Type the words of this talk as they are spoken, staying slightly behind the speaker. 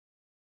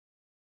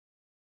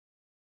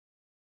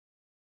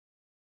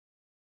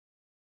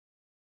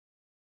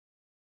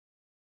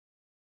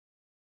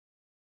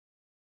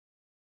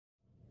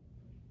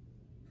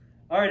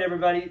All right,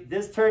 everybody,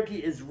 this turkey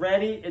is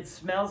ready. It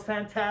smells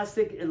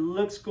fantastic. It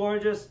looks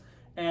gorgeous.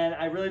 And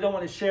I really don't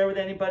want to share with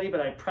anybody, but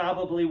I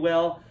probably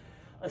will,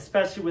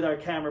 especially with our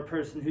camera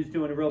person who's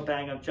doing a real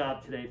bang-up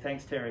job today.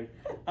 Thanks, Terry.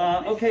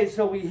 Okay,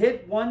 so we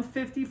hit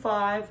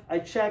 155. I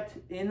checked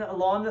in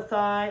along the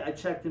thigh. I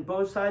checked in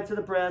both sides of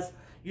the breast.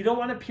 You don't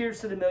want to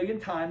pierce it a million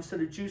times so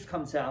the juice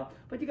comes out,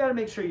 but you got to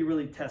make sure you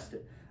really test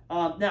it.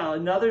 Now,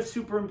 another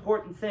super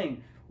important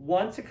thing.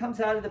 Once it comes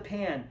out of the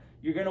pan,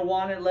 you're going to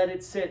want to let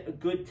it sit a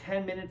good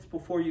 10 minutes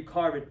before you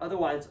carve it.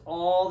 Otherwise,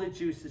 all the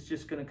juice is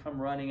just going to come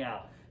running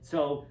out.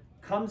 So,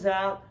 comes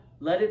out,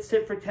 let it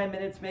sit for 10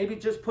 minutes. Maybe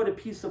just put a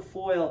piece of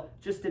foil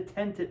just to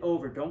tent it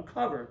over. Don't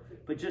cover,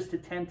 but just to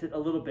tent it a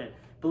little bit.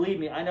 Believe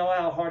me, I know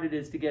how hard it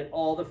is to get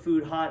all the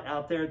food hot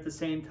out there at the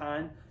same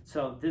time.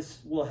 So this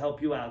will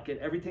help you out. Get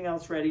everything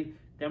else ready.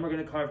 Then we're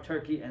going to carve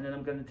turkey, and then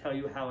I'm going to tell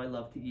you how I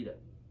love to eat it.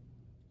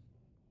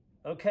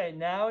 Okay,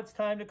 now it's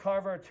time to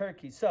carve our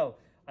turkey. So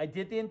I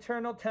did the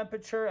internal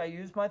temperature. I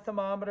used my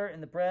thermometer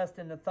in the breast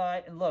and the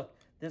thigh. And look,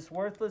 this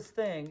worthless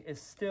thing is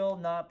still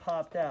not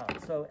popped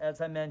out. So as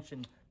I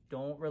mentioned,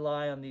 don't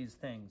rely on these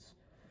things.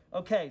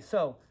 Okay,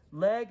 so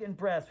leg and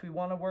breast, we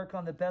want to work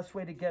on the best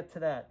way to get to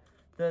that.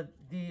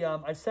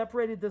 I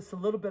separated this a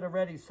little bit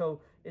already, so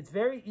it's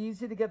very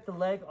easy to get the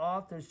leg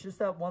off. There's just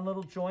that one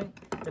little joint.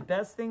 The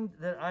best thing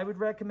that I would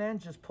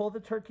recommend, just pull the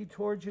turkey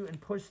towards you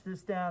and push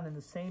this down in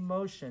the same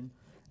motion.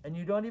 And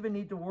you don't even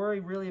need to worry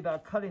really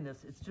about cutting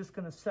this. It's just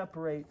going to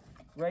separate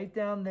right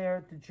down there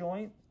at the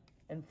joint.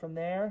 And from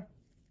there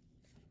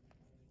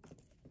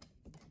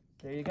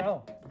you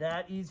go.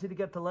 That easy to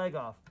get the leg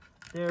off.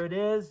 There it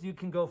is. You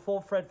can go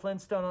full Fred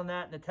Flintstone on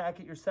that and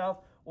attack it yourself,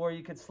 or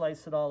you could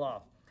slice it all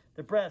off.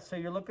 The breast, so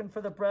you're looking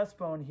for the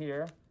breastbone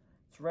here.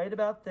 It's right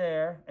about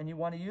there, and you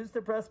want to use the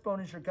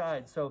breastbone as your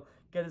guide. So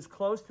get as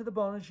close to the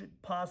bone as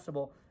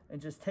possible, and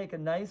just take a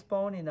nice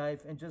bony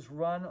knife and just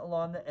run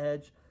along the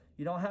edge.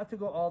 You don't have to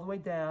go all the way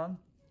down.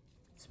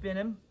 Spin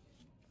him,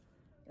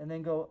 and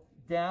then go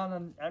down.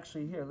 And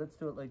actually, here, let's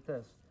do it like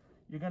this.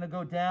 You're going to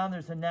go down.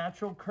 There's a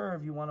natural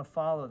curve. You want to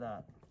follow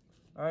that.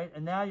 All right,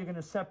 and now you're going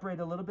to separate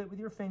a little bit with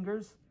your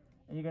fingers,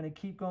 and you're going to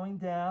keep going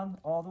down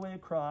all the way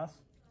across.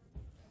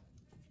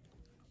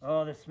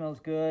 Oh, this smells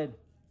good.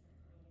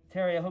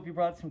 Terry, I hope you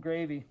brought some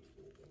gravy.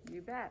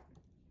 You bet.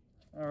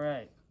 All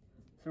right,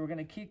 so we're going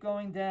to keep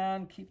going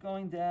down,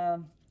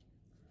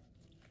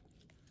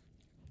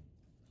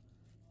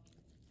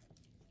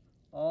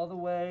 all the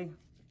way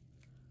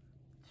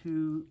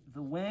to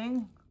the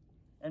wing,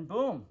 and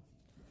boom.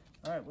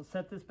 All right, we'll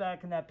set this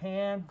back in that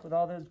pan with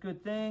all those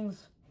good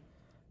things.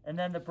 And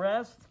then the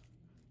breast,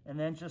 and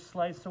then just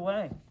slice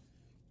away.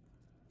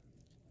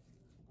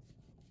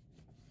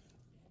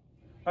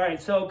 All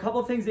right, so a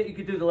couple things that you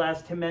could do the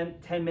last 10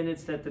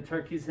 minutes that the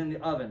turkey's in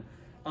the oven.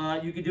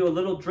 You could do a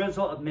little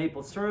drizzle of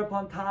maple syrup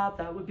on top.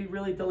 That would be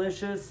really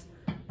delicious.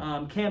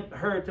 Can't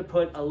hurt to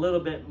put a little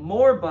bit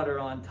more butter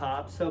on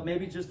top, so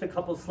maybe just a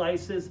couple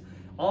slices.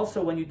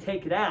 Also, when you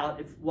take it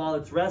out, while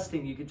it's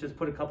resting, you could just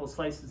put a couple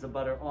slices of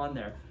butter on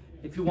there.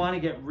 If you want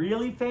to get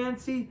really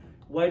fancy,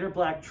 white or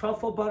black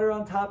truffle butter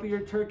on top of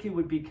your turkey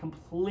would be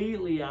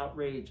completely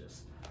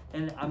outrageous.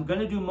 And I'm going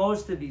to do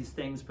most of these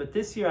things, but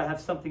this year I have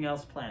something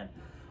else planned.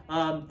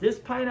 This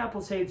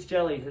pineapple sage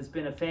jelly has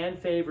been a fan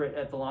favorite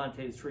at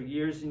Volante's for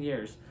years and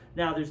years.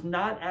 Now, there's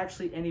not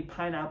actually any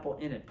pineapple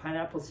in it.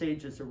 Pineapple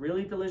sage is a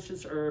really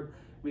delicious herb.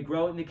 We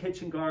grow it in the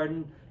kitchen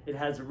garden. It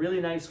has a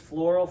really nice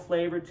floral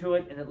flavor to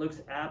it, and it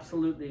looks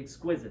absolutely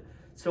exquisite.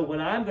 So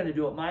what I'm going to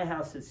do at my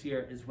house this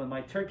year is when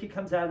my turkey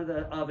comes out of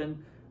the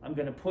oven, I'm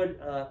going to put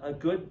a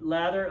good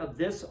lather of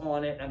this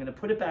on it. I'm going to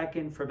put it back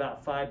in for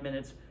about 5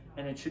 minutes,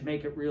 and it should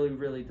make it really,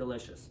 really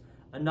delicious.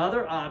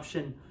 Another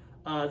option,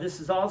 this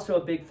is also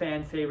a big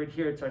fan favorite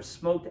here. It's our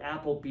smoked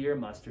apple beer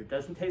mustard.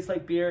 Doesn't taste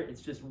like beer.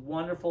 It's just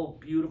wonderful,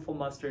 beautiful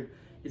mustard.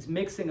 It's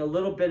mixing a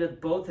little bit of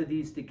both of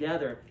these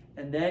together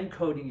and then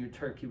coating your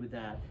turkey with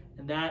that.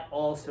 And that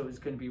also is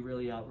going to be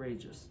really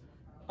outrageous.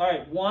 All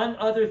right, one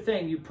other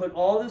thing. You put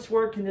all this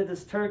work into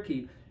this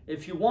turkey.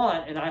 If you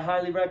want, and I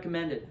highly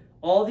recommend it,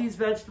 all these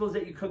vegetables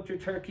that you cooked your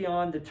turkey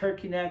on, the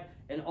turkey neck,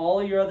 and all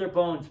of your other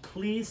bones,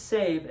 please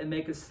save and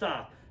make a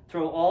stock.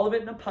 Throw all of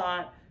it in a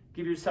pot.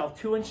 Give yourself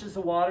 2 inches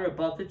of water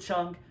above the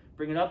chunk.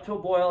 Bring it up to a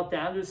boil,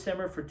 down to a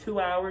simmer for 2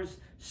 hours.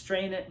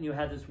 Strain it, and you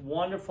have this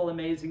wonderful,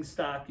 amazing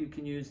stock you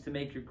can use to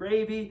make your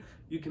gravy.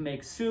 You can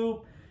make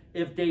soup.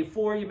 If day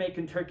 4 you're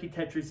making turkey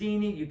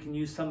tetrazzini, you can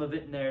use some of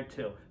it in there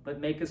too. But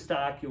make a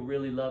stock. You'll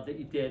really love that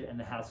you did, and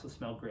the house will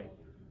smell great.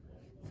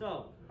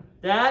 So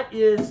that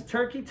is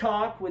Turkey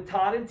Talk with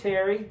Todd and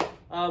Terry.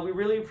 We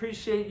really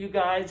appreciate you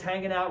guys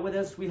hanging out with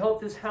us. We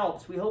hope this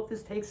helps. We hope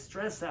this takes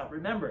stress out.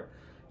 Remember,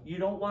 you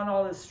don't want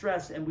all this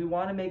stress, and we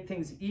want to make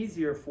things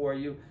easier for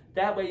you.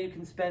 That way you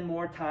can spend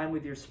more time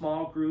with your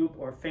small group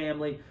or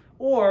family,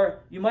 or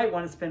you might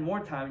want to spend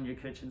more time in your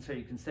kitchen so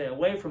you can stay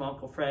away from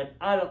Uncle Fred.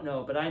 I don't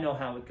know, but I know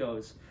how it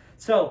goes.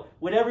 So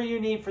whatever you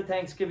need for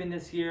Thanksgiving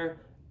this year,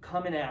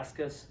 come and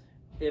ask us.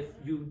 If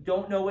you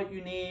don't know what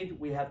you need,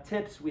 we have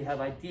tips, we have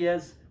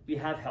ideas, we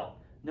have help.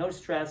 no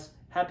stress.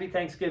 Happy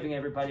Thanksgiving,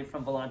 everybody,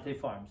 from Volante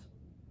Farms.